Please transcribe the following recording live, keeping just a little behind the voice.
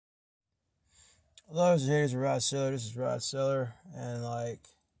Lovers and haters of Rod Seller. This is Rod Seller, and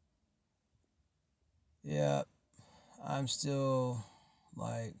yeah, I'm still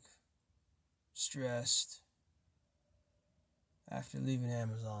stressed after leaving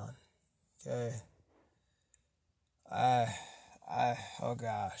Amazon. Okay, I, oh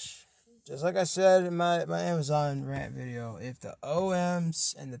gosh, just like I said in my Amazon rant video, if the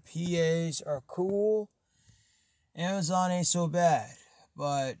OMs and the PAs are cool, Amazon ain't so bad,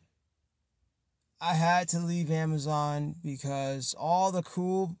 but I had to leave Amazon because all the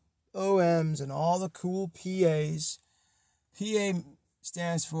cool OMs and all the cool PAs, PA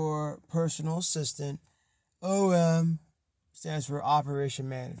stands for personal assistant, OM stands for operation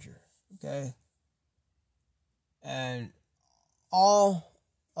manager, okay? And all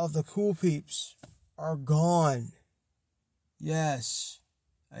of the cool peeps are gone. Yes,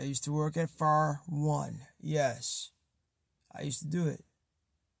 I used to work at Far One. Yes, I used to do it,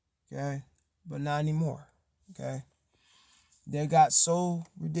 okay? But not anymore, okay? They got so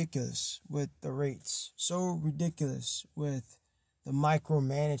ridiculous with the rates, so ridiculous with the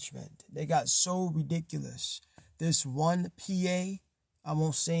micromanagement. They got so ridiculous. This one PA, I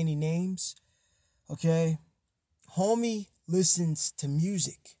won't say any names, okay? Homie listens to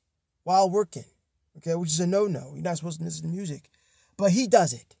music while working, okay? Which is a no-no. You're not supposed to listen to music. But he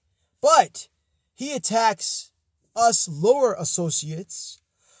does it. But he attacks us lower associates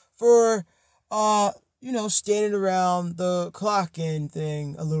for standing around the clock-in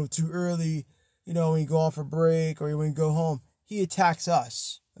thing a little too early, when you go off a break or when you go home. He attacks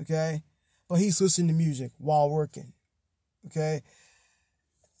us, okay? But he's listening to music while working, okay?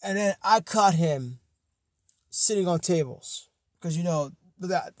 And then I caught him sitting on tables because,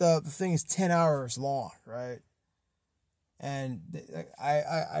 the thing is 10 hours long, right? And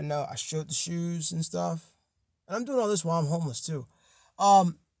I know I showed the shoes and stuff. And I'm doing all this while I'm homeless, too.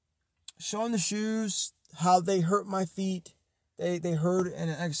 Showing the shoes, how they hurt my feet. They hurt, and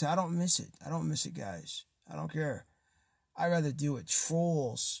like I said, I don't miss it. I don't miss it, guys. I don't care. I'd rather deal with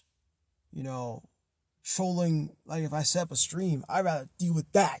trolls, trolling. Like if I set up a stream, I'd rather deal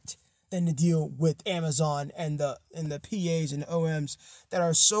with that than to deal with Amazon and the PAs and the OMs that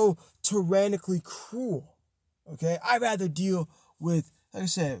are so tyrannically cruel. Okay? I'd rather deal with, like I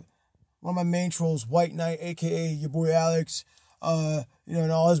said, one of my main trolls, White Knight, aka your boy Alex,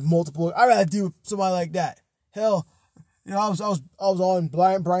 and all his multiple. I'd rather deal with somebody like that. Hell, I was on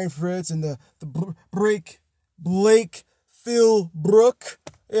Brian Fritz and the Blake Philbrook.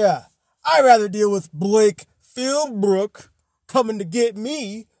 Yeah, I'd rather deal with Blake Philbrook coming to get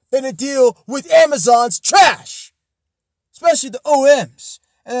me than to deal with Amazon's trash, especially the OMs.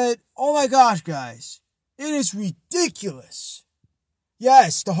 And oh my gosh, guys, it is ridiculous.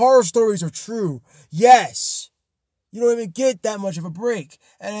 Yes, the horror stories are true. Yes. You don't even get that much of a break.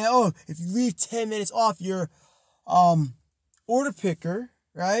 And then, if you leave 10 minutes off your order picker,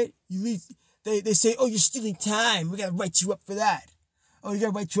 right? You leave. They say, you're stealing time. We gotta write you up for that. Oh, you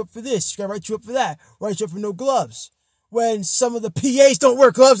gotta write you up for this. You gotta write you up for that. Write you up for no gloves. When some of the PAs don't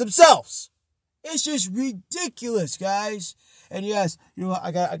wear gloves themselves. It's just ridiculous, guys. And yes,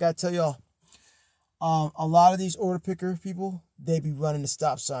 I gotta tell y'all. A lot of these order picker people, they be running the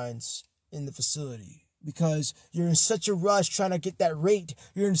stop signs in the facility. Because you're in such a rush trying to get that rate.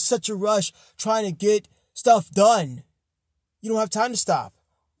 You're in such a rush trying to get stuff done. You don't have time to stop.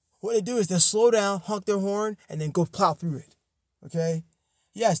 What they do is they'll slow down, honk their horn, and then go plow through it. Okay?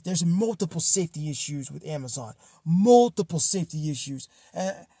 Yes, there's multiple safety issues with Amazon. Multiple safety issues.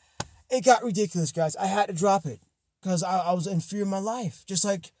 And it got ridiculous, guys. I had to drop it. Because I was in fear of my life. Just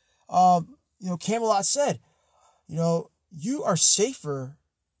like, Camelot said. You are safer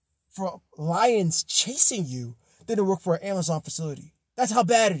for lions chasing you than to work for an Amazon facility. That's how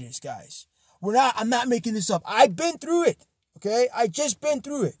bad it is, guys. I'm not making this up. I've been through it. Okay? I just been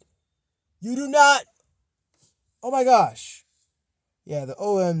through it. You do not. Oh my gosh. Yeah, the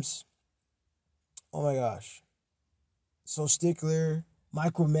OMs. Oh my gosh. So stickler,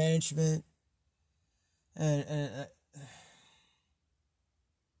 micromanagement, and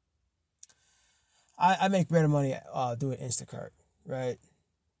I make better money doing Instacart, right?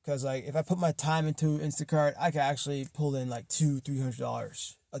 Because if I put my time into Instacart, I can actually pull in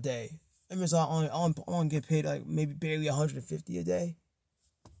 $200-$300 a day. Amazon only get paid maybe barely $150 a day.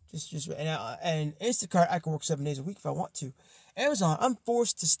 And Instacart, I can work 7 days a week if I want to. Amazon, I'm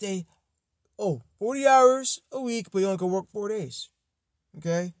forced to stay 40 hours a week, but you only can work 4 days.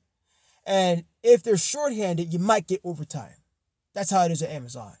 Okay? And if they're shorthanded, you might get overtime. That's how it is at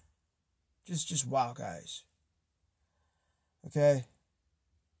Amazon. Just wow, guys. Okay?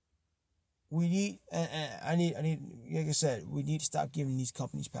 We need, and I need, like I said, we need to stop giving these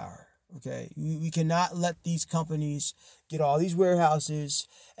companies power. Okay, we cannot let these companies get all these warehouses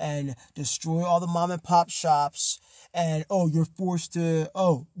and destroy all the mom and pop shops. And you're forced to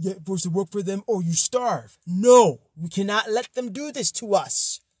work for them or you starve. No, we cannot let them do this to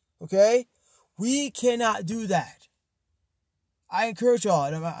us. Okay, we cannot do that. I encourage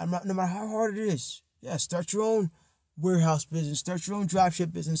y'all, no matter how hard it is, start your own warehouse business, start your own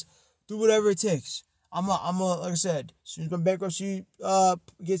dropship business, do whatever it takes. I'm like I said, as soon as my bankruptcy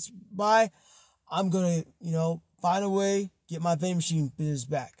gets by, I'm gonna, find a way, get my vending machine business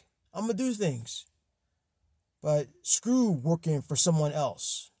back. I'm gonna do things. But screw working for someone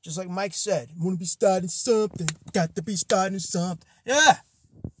else. Just like Mike said, wanna be starting something, got to be starting something. Yeah.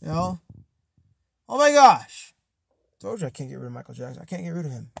 Oh my gosh. Told you I can't get rid of Michael Jackson. I can't get rid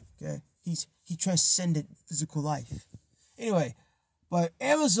of him. Okay? He transcended physical life. Anyway. But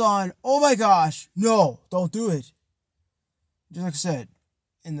Amazon, oh my gosh, no, don't do it. Just like I said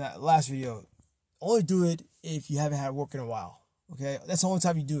in that last video, only do it if you haven't had work in a while. Okay? That's the only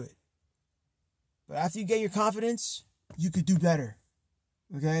time you do it. But after you get your confidence, you could do better.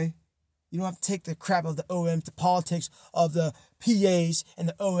 Okay? You don't have to take the crap of the OMs, the politics of the PAs and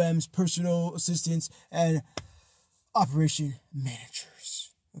the OMs, personal assistants, and operation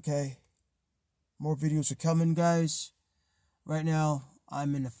managers. Okay? More videos are coming, guys. Right now,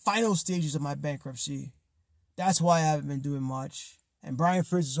 I'm in the final stages of my bankruptcy. That's why I haven't been doing much. And Brian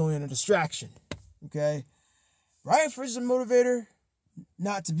Fritz is only a distraction. Okay? Brian Fritz is a motivator,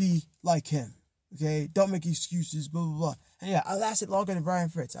 not to be like him. Okay? Don't make excuses, blah, blah, blah. And yeah, I lasted longer than Brian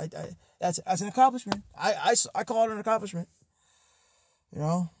Fritz. That's an accomplishment. I call it an accomplishment.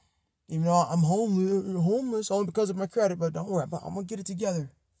 Even though I'm homeless only because of my credit, but don't worry, I'm going to get it together.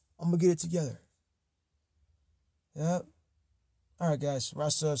 Yep. All right, guys.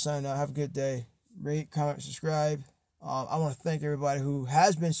 Rasta signing out. Have a good day. Rate, comment, subscribe. I want to thank everybody who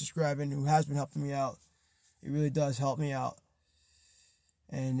has been subscribing, who has been helping me out. It really does help me out.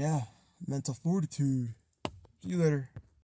 And yeah, mental fortitude. See you later.